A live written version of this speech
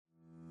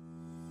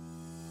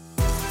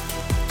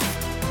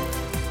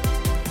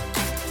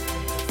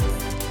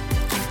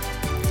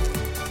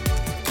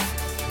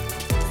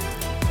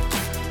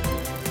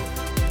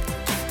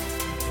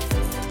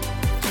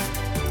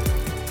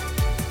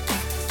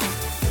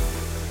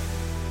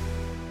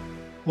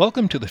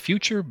Welcome to The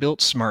Future Built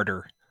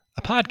Smarter,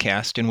 a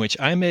podcast in which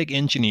IMEG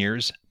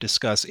engineers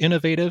discuss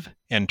innovative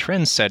and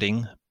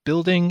trend-setting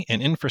building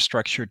and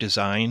infrastructure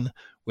design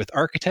with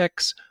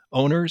architects,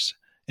 owners,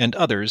 and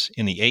others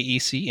in the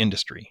AEC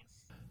industry.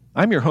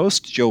 I'm your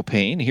host, Joe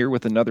Payne, here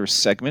with another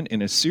segment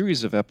in a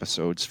series of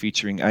episodes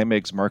featuring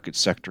IMEG's market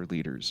sector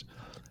leaders.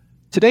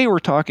 Today we're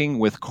talking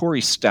with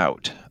Corey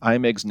Stout,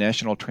 IMEG's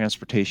National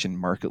Transportation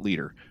Market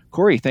Leader.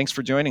 Corey, thanks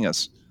for joining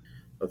us.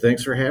 Well,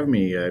 thanks for having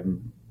me.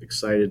 I'm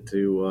excited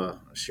to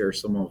share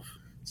some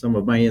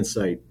of my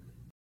insight.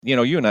 You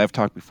know, you and I have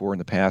talked before in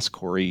the past,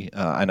 Corey,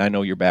 and I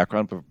know your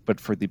background, but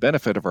for the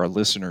benefit of our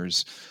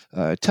listeners,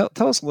 tell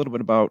us a little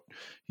bit about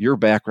your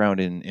background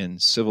in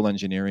civil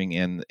engineering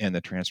and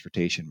the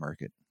transportation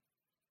market.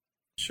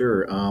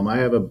 Sure. I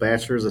have a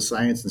Bachelor's of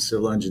Science in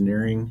Civil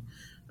Engineering.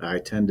 I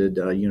attended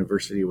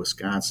University of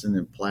Wisconsin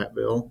in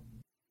Platteville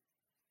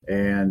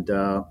and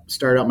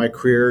started out my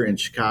career in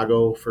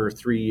Chicago for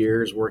 3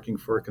 years working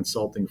for a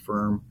consulting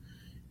firm.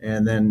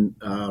 And then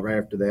right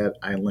after that,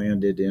 I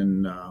landed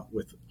in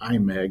with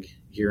IMEG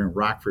here in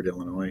Rockford,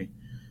 Illinois,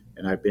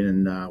 and I've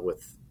been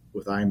with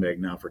IMEG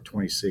now for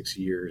 26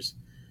 years.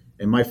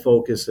 And my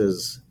focus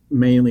has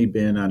mainly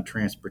been on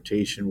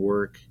transportation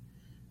work.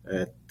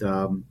 It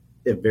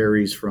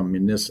varies from the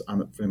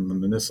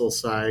municipal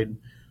side,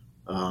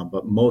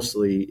 but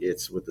mostly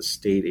it's with the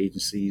state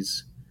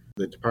agencies,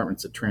 the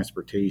departments of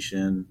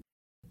transportation,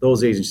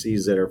 those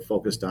agencies that are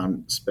focused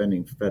on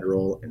spending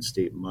federal and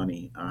state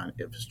money on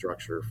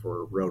infrastructure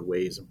for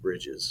roadways and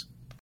bridges.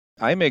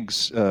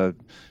 IMEG's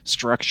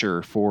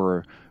structure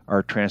for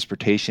our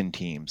transportation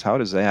teams, how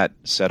does that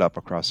set up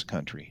across the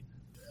country?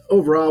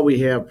 Overall,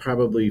 we have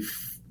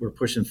we're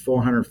pushing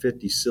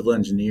 450 civil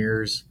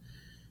engineers.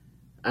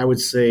 I would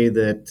say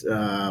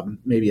that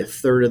maybe a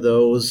third of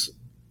those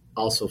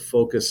also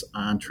focus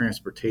on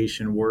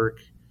transportation work.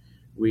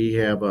 We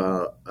have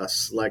a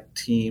select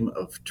team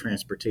of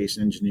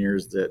transportation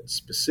engineers that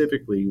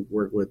specifically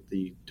work with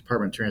the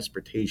Department of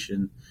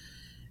Transportation,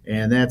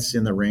 and that's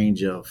in the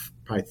range of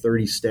probably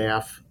 30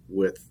 staff,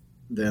 with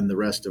then the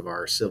rest of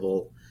our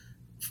civil,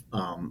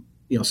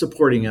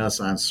 supporting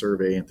us on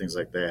survey and things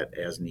like that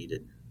as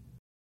needed.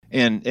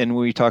 And when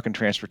we talk in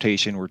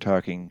transportation, we're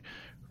talking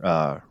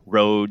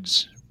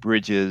roads,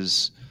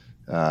 bridges,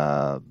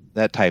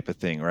 that type of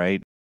thing,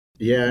 right?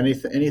 Yeah,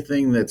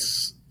 anything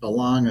that's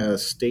along a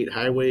state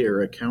highway or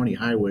a county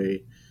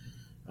highway,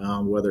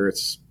 whether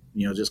it's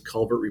just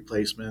culvert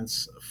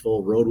replacements, a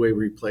full roadway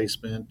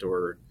replacement,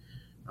 or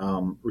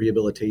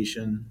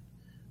rehabilitation.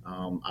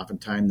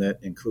 Oftentimes that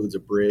includes a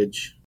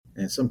bridge,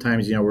 and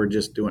sometimes we're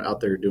just doing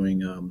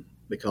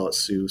they call it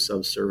SUE,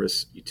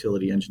 subsurface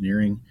utility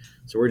engineering.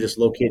 So we're just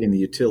locating the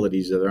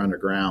utilities that are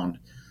underground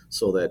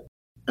so that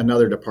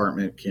another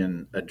department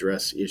can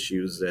address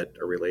issues that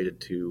are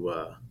related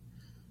to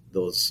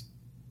those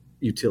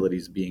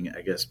utilities being,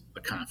 I guess,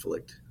 a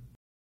conflict.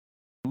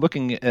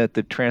 Looking at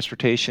the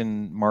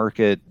transportation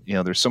market,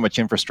 there's so much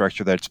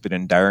infrastructure that's been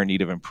in dire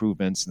need of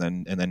improvements.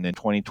 And then in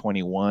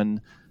 2021,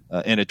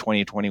 end of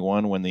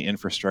 2021, when the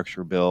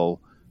infrastructure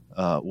bill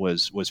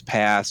was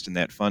passed and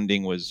that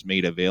funding was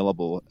made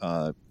available,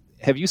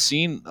 have you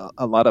seen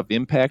a lot of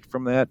impact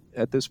from that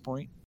at this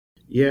point?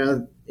 Yeah,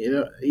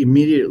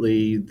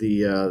 immediately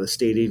the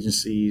state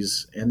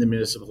agencies and the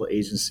municipal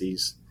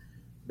agencies,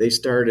 they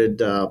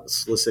started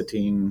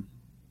soliciting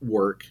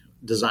work,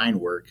 design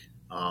work.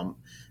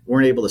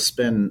 Weren't able to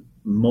spend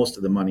most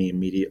of the money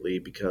immediately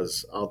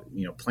because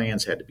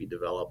plans had to be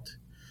developed.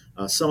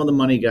 Some of the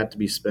money got to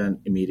be spent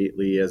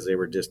immediately as they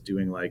were just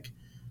doing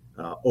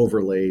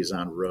overlays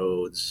on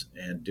roads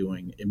and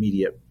doing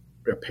immediate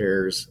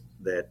repairs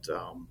that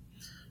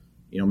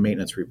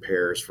maintenance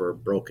repairs for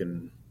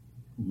broken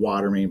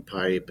water main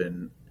pipe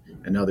and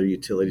other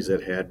utilities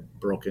that had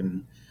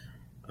broken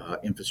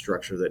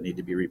infrastructure that need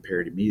to be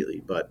repaired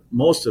immediately. But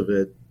most of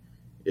it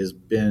has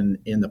been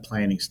in the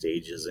planning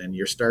stages, and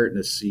you're starting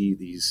to see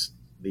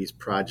these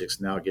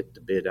projects now get to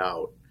bid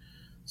out.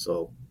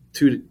 So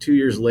two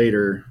years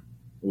later,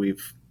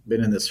 we've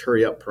been in this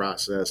hurry up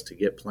process to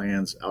get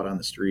plans out on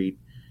the street,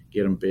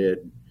 get them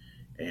bid,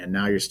 and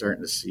now you're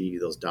starting to see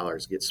those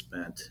dollars get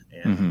spent,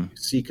 and you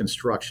see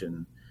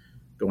construction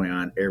going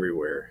on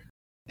everywhere.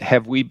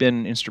 Have we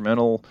been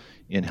instrumental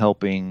in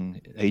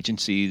helping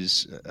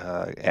agencies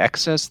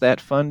access that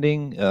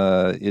funding?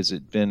 Has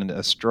it been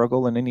a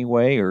struggle in any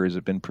way, or has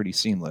it been pretty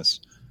seamless?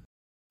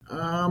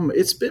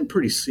 It's been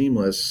pretty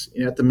seamless.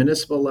 At the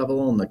municipal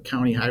level and the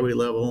county highway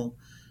level,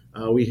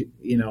 we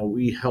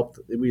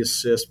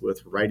assist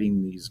with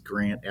writing these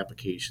grant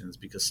applications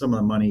because some of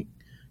the money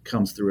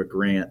comes through a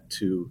grant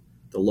to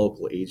the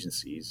local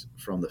agencies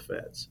from the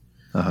feds.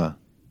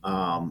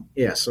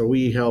 So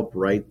we help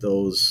write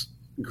those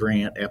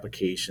grant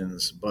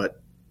applications,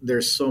 but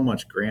there's so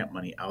much grant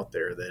money out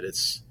there that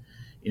it's,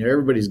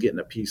 everybody's getting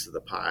a piece of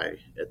the pie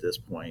at this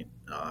point.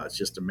 It's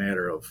just a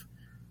matter of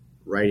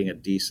writing a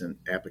decent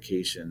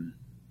application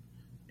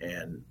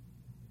and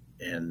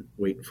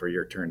waiting for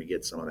your turn to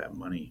get some of that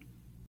money.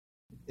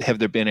 Have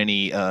there been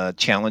any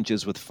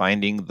challenges with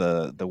finding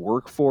the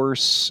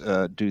workforce?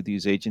 Do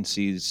these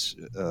agencies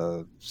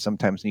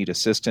sometimes need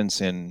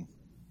assistance in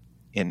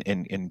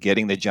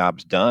getting the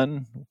jobs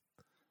done?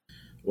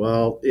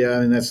 Well,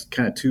 yeah, and that's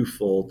kind of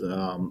twofold.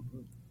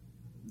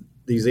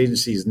 These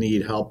agencies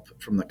need help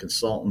from the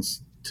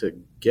consultants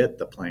to get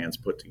the plans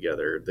put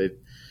together.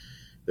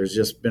 There's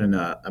just been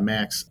a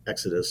max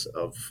exodus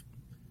of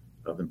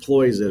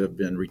employees that have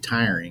been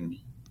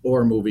retiring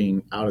or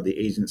moving out of the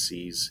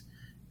agencies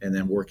and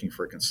then working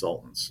for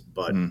consultants.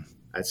 But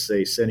I'd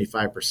say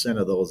 75%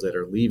 of those that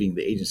are leaving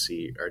the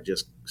agency are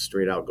just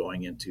straight out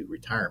going into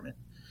retirement.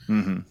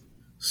 Mm-hmm.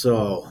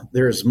 So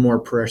there's more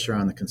pressure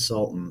on the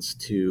consultants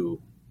to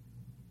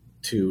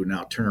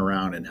now turn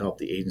around and help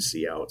the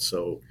agency out.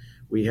 So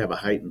we have a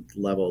heightened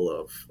level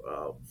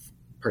of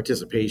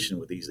participation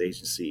with these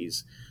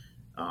agencies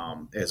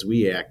as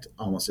we act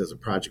almost as a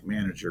project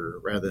manager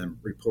rather than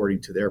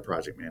reporting to their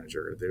project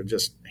manager. They're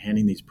just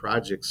handing these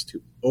projects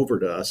over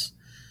to us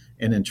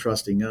and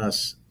entrusting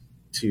us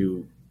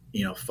to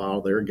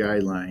follow their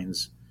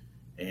guidelines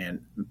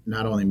and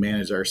not only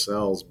manage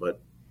ourselves, but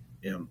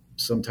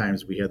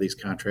sometimes we have these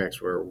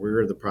contracts where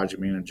we're the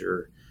project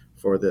manager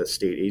for the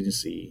state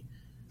agency,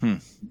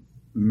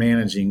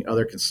 managing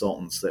other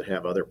consultants that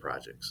have other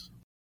projects.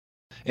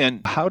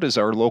 And how does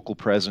our local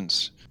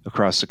presence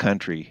across the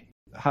country,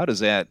 how does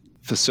that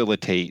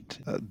facilitate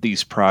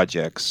these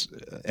projects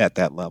at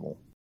that level?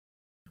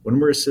 When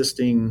we're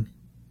assisting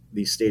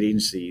these state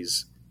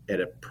agencies at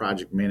a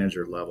project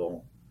manager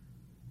level,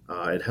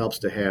 it helps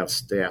to have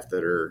staff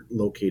that are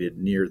located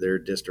near their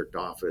district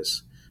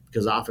office,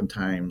 because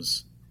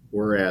oftentimes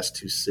we're asked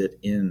to sit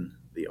in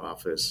the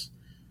office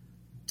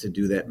to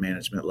do that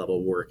management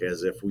level work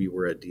as if we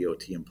were a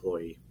DOT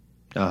employee.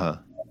 Uh-huh.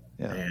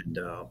 Yeah. And,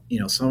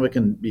 some of it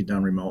can be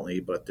done remotely,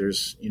 but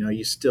there's,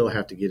 you still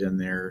have to get in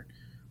there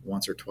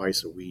once or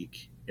twice a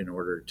week in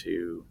order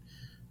to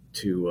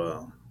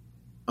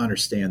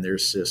understand their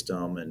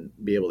system and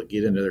be able to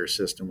get into their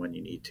system when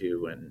you need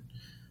to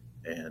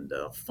and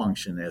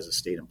function as a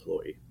state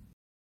employee.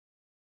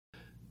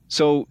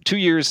 So 2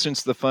 years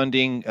since the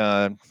funding,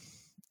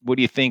 what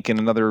do you think in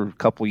another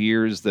couple of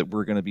years that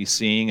we're going to be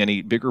seeing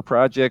any bigger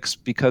projects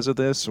because of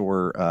this?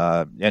 Or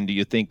and do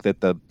you think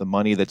that the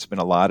money that's been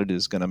allotted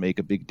is going to make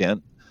a big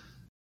dent?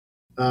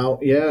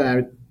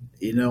 Yeah,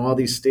 all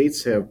these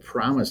states have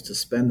promised to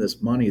spend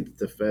this money that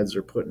the feds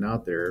are putting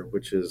out there,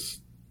 which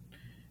is,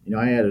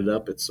 I added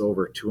up, it's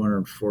over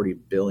 $240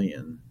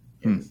 billion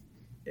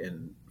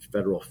in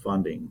federal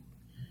funding.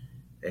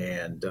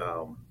 And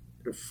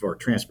for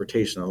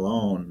transportation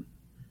alone,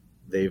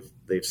 they've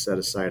set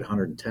aside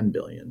 $110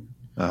 billion.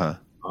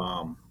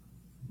 Uh-huh.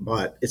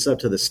 But it's up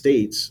to the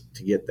states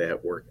to get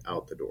that work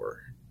out the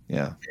door.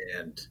 Yeah.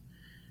 And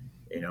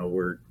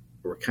we're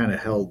kind of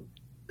held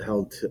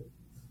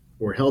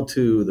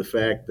to the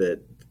fact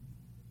that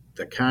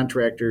the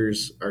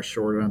contractors are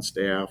short on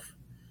staff.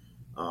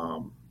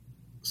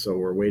 So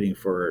we're waiting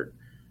for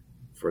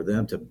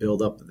them to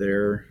build up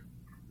their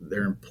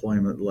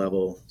employment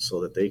level so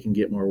that they can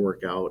get more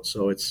work out.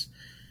 So it's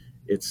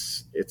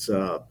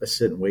a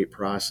sit and wait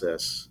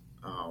process.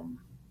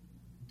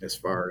 As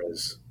far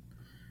as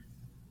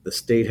the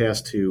state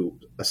has to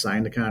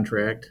assign the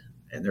contract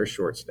and they're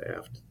short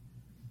staffed.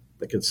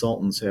 The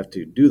consultants have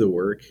to do the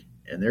work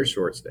and they're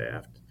short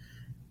staffed.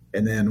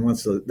 And then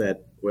once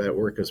that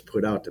work is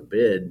put out to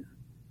bid,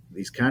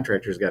 these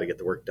contractors got to get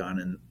the work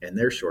done and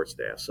they're short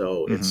staffed.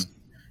 So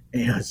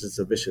it's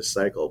a vicious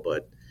cycle,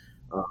 but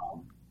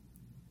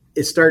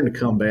it's starting to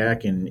come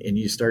back and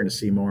you're starting to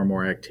see more and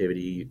more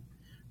activity.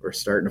 We're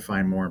starting to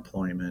find more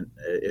employment.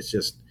 It's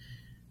just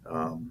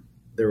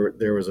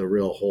there was a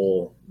real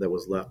hole that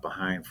was left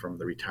behind from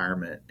the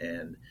retirement,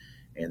 and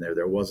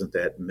there wasn't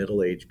that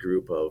middle-aged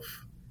group of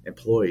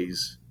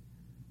employees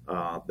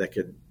that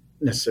could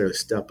necessarily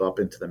step up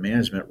into the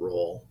management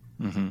role.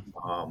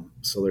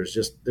 So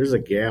there's a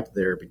gap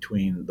there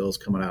between those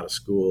coming out of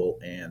school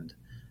and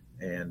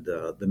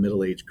the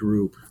middle-aged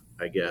group,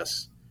 I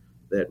guess,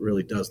 that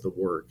really does the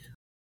work.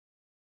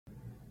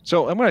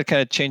 So I'm going to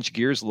kind of change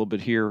gears a little bit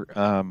here.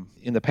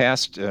 In the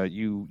past,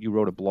 you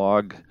wrote a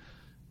blog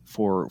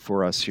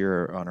for us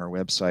here on our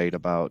website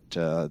about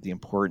the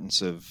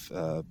importance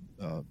of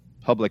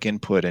public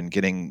input and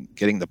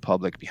getting the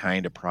public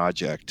behind a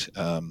project.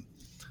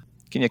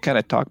 Can you kind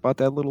of talk about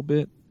that a little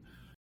bit?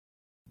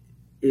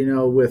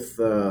 With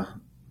the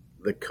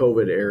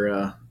COVID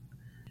era,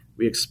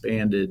 we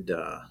expanded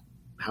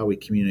how we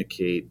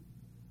communicate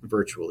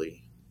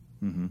virtually.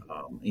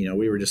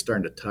 We were just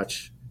starting to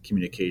touch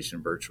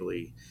communication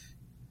virtually,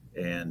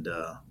 and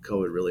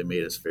COVID really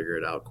made us figure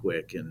it out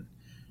quick. And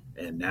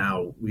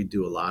now we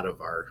do a lot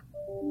of our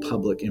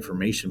public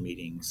information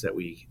meetings that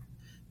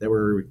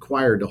we're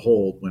required to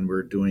hold when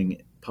we're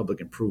doing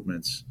public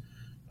improvements.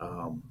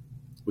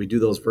 We do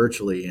those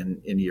virtually,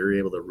 and you're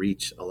able to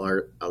reach a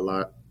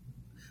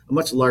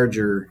much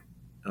larger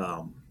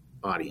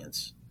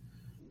audience.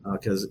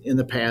 Because in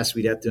the past,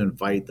 we'd have to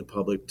invite the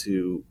public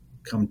to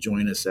come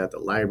join us at the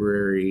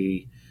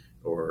library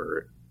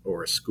or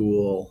a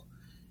school,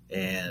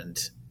 and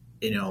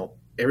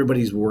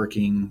everybody's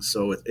working,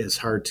 so it's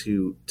hard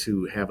to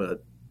have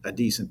a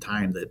decent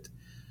time that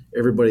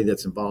everybody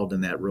that's involved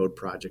in that road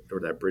project or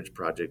that bridge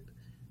project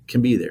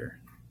can be there.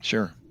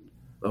 Sure.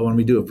 But when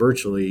we do it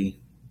virtually,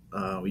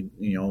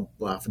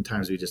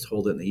 oftentimes we just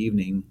hold it in the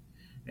evening,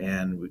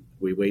 and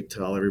we wait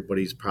till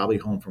everybody's probably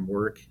home from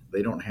work.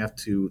 They don't have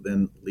to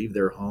then leave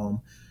their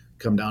home,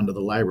 come down to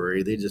the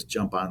library. They just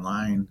jump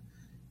online,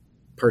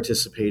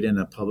 participate in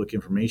a public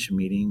information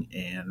meeting,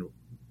 and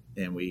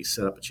we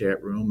set up a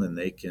chat room, and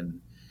they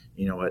can,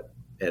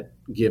 at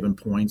given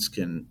points,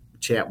 can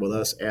chat with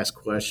us, ask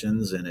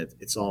questions, and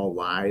it's all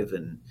live,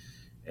 and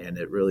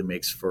it really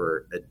makes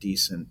for a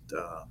decent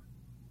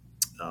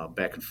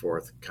back and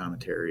forth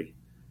commentary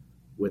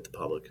with the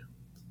public.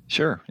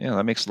 Sure. Yeah,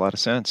 that makes a lot of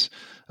sense.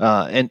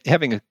 And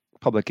having a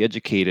public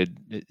educated,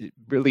 it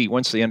really,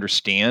 once they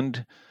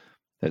understand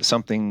that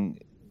something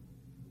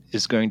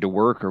is going to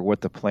work or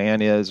what the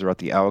plan is or what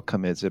the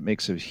outcome is, it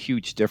makes a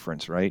huge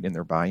difference, right, in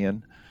their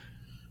buy-in.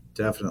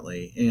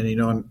 Definitely.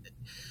 And,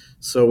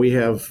 so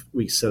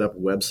we set up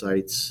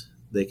websites.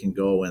 They can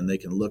go and they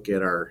can look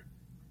at our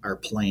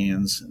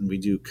plans, and we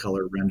do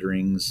color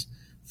renderings,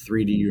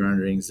 3D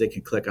renderings. They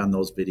can click on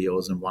those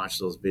videos and watch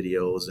those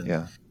videos,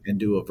 and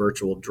do a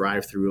virtual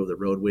drive-through of the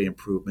roadway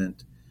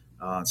improvement,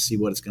 see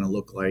what it's going to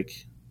look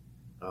like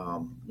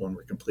when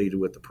we're completed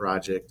with the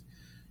project.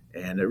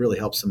 And it really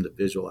helps them to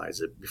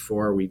visualize it.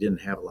 Before, we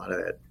didn't have a lot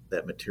of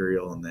that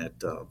material and that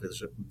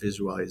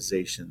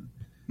visualization.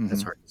 Mm-hmm.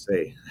 That's hard to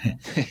say.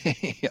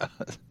 Yeah.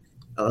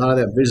 A lot of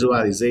that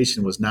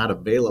visualization was not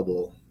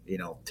available,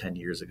 10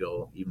 years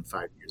ago, even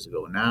 5 years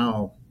ago.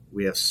 Now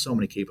we have so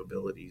many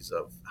capabilities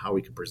of how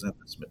we can present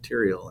this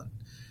material,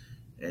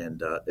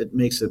 and it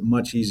makes it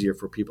much easier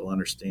for people to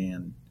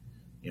understand,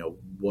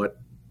 what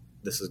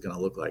this is going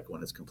to look like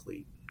when it's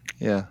complete.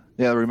 Yeah.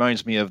 It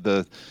reminds me of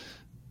the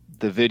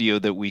video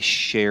that we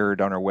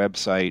shared on our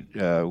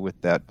website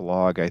with that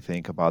blog, I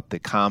think, about the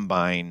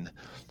combine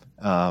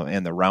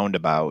and the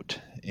roundabout.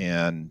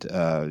 And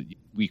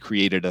we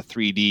created a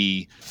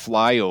 3D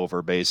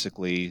flyover,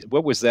 basically.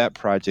 What was that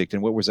project,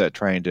 and what was that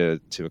trying to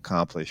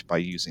accomplish by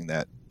using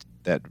that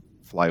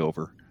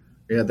flyover?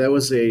 Yeah, that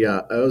was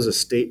a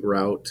state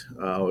route.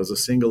 It was a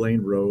single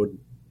lane road,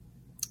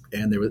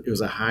 and it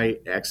was a high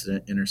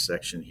accident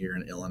intersection here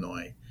in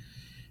Illinois.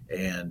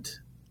 And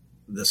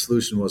the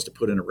solution was to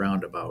put in a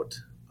roundabout,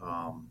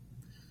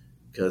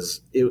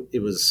 because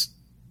it was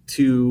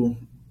two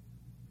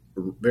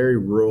very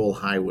rural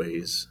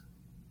highways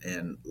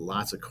and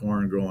lots of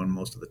corn growing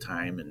most of the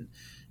time, and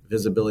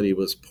visibility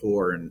was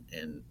poor,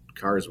 and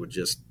cars would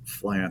just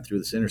fly on through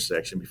this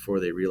intersection before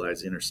they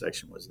realized the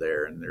intersection was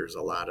there, and there's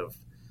a lot of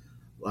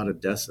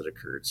deaths that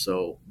occurred.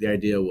 So the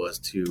idea was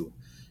to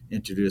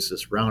introduce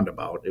this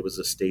roundabout. It was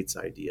the state's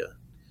idea.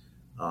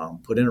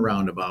 Put in a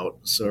roundabout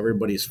so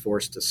everybody's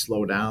forced to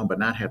slow down but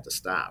not have to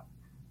stop.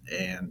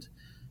 And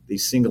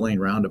these single lane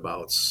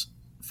roundabouts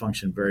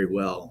function very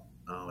well.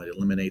 It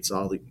eliminates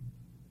all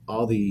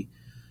the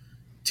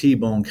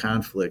T-bone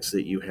conflicts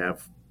that you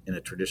have in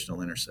a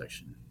traditional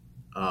intersection.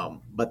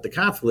 But the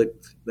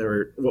conflict,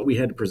 what we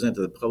had to present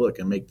to the public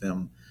and make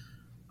them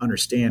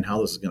understand how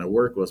this is going to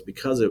work, was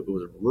because it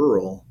was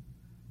rural.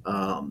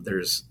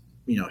 There's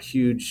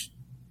huge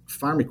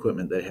farm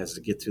equipment that has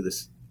to get through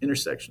this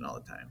intersection all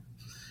the time.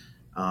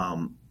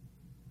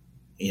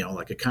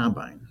 Like a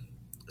combine.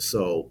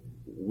 So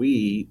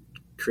we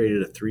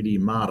created a 3D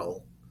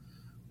model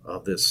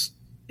of this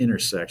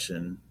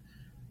intersection,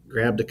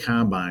 grabbed a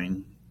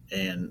combine,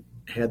 and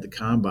had the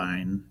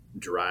combine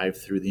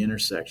drive through the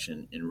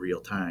intersection in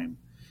real time.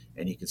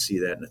 And you can see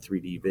that in a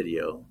 3D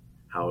video,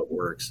 how it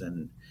works.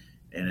 And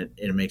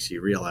it makes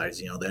you realize,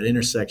 that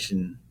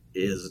intersection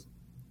is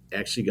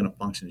actually going to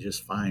function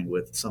just fine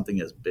with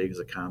something as big as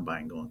a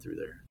combine going through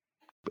there.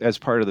 As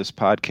part of this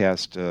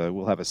podcast,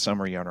 we'll have a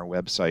summary on our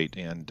website,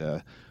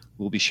 and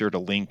we'll be sure to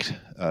link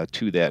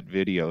to that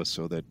video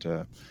so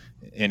that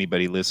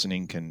anybody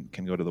listening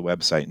can go to the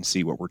website and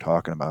see what we're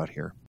talking about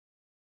here.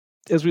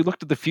 As we look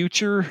to the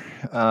future,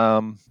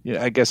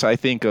 I guess I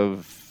think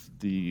of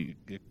the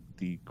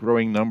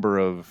growing number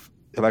of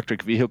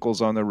electric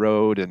vehicles on the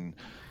road and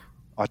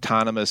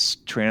autonomous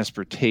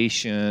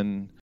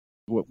transportation.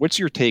 What's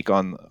your take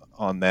on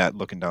that,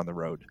 looking down the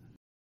road?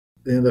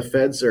 And the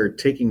feds are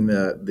taking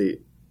the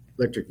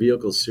electric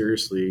vehicles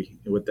seriously.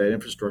 With that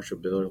infrastructure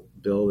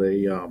bill,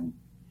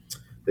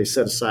 they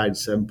set aside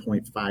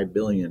 $7.5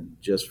 billion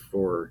just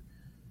for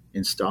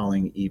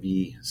installing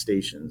EV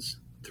stations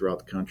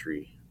throughout the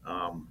country.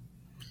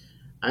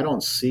 I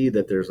don't see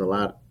that there's a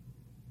lot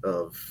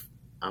of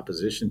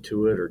opposition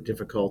to it or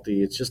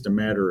difficulty. It's just a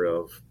matter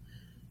of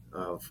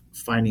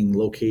finding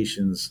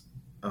locations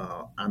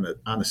on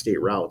the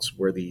state routes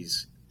where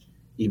these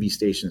EV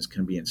stations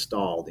can be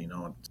installed.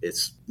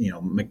 It's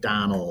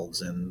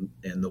McDonald's and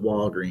the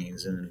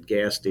Walgreens and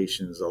gas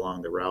stations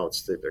along the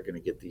routes that they're going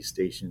to get these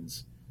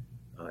stations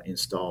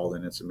installed,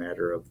 and it's a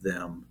matter of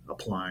them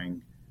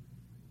applying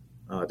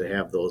to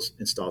have those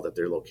installed at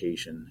their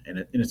location,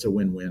 and it's a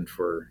win-win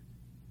for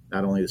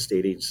not only the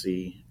state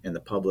agency and the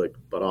public,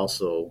 but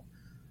also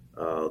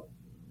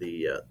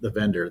the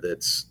vendor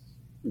that's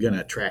going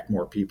to attract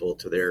more people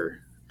to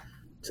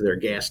their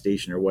gas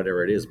station or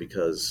whatever it is,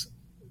 because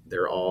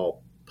they're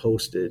all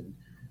posted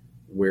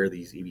where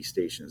these EV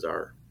stations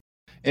are.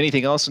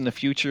 Anything else in the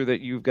future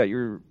that you've got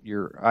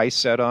your eyes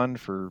set on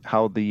for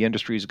how the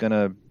industry is going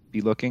to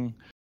be looking?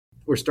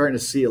 We're starting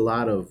to see a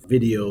lot of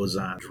videos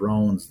on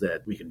drones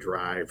that we can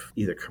drive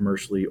either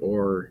commercially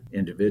or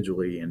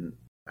individually. And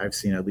I've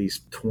seen at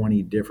least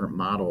 20 different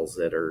models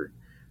that are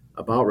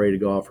about ready to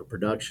go out for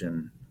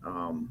production.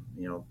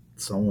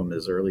 Some of them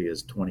as early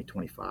as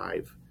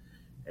 2025.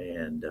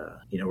 And,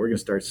 we're going to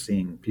start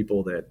seeing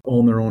people that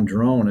own their own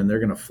drone, and they're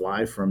going to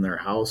fly from their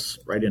house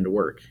right into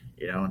work.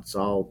 It's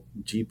all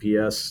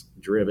GPS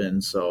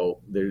driven.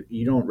 So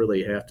you don't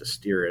really have to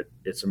steer it.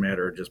 It's a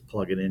matter of just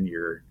plugging in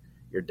your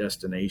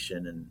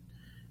destination,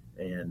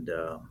 and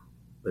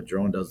the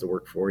drone does the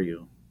work for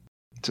you.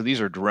 So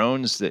these are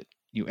drones that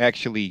you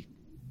actually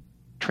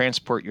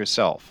transport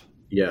yourself?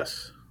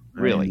 Yes.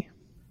 Really?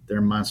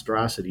 They're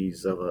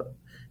monstrosities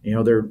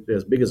they're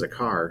as big as a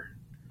car,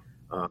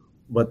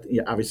 but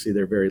obviously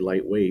they're very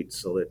lightweight,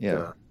 so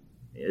that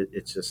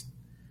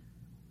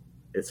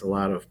it's a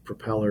lot of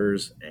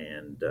propellers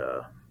and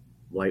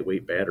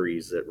lightweight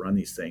batteries that run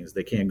these things.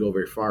 They can't go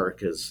very far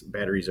because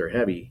batteries are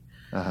heavy.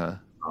 Uh-huh.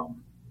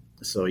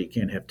 So you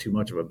can't have too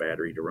much of a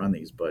battery to run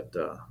these, but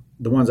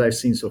the ones I've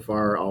seen so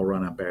far all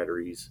run on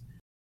batteries.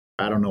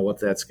 I don't know what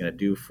that's going to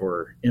do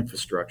for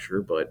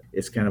infrastructure, but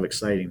it's kind of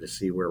exciting to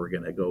see where we're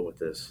going to go with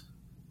this.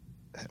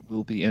 That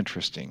will be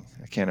interesting.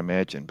 I can't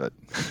imagine, but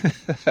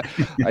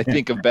I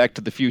think of Back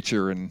to the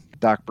Future and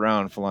Doc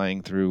Brown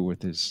flying through with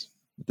this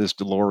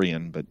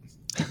DeLorean, but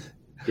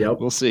yep.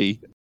 We'll see.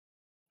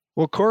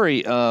 Well,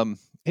 Corey,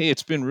 hey,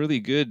 it's been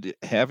really good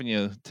having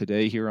you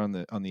today here on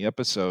the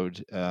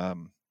episode.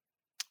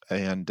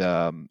 And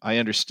I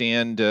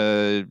understand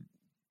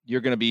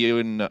you're going to be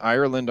in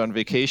Ireland on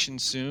vacation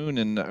soon.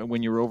 And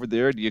when you're over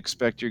there, do you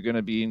expect you're going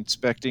to be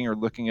inspecting or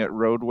looking at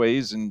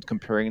roadways and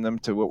comparing them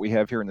to what we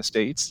have here in the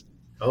States?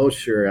 Oh,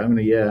 sure.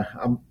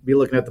 I'll be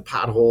looking at the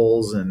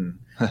potholes and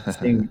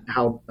seeing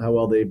how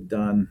well they've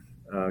done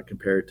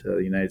compared to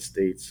the United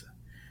States.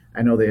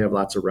 I know they have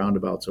lots of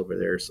roundabouts over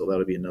there, so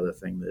that'll be another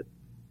thing that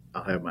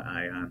I'll have my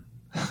eye on.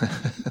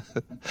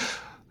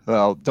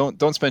 Well,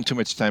 don't spend too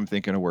much time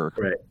thinking of work.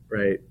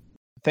 Right.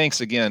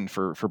 Thanks again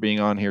for being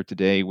on here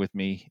today with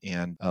me.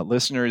 And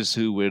listeners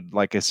who would,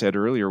 like I said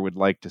earlier, would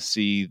like to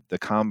see the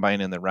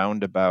combine and the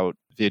roundabout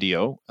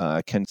video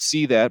can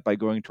see that by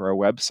going to our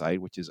website,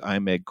 which is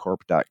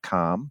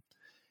imegcorp.com,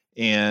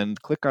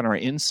 and click on our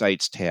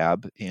Insights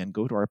tab and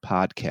go to our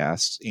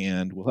podcasts,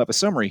 and we'll have a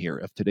summary here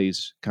of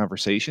today's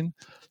conversation.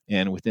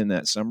 And within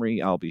that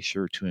summary, I'll be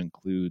sure to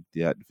include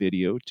that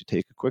video to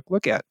take a quick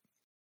look at.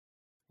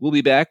 We'll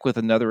be back with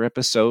another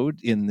episode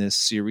in this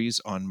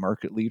series on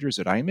market leaders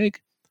at IMEG.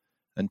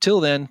 Until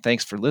then,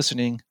 thanks for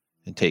listening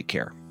and take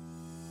care.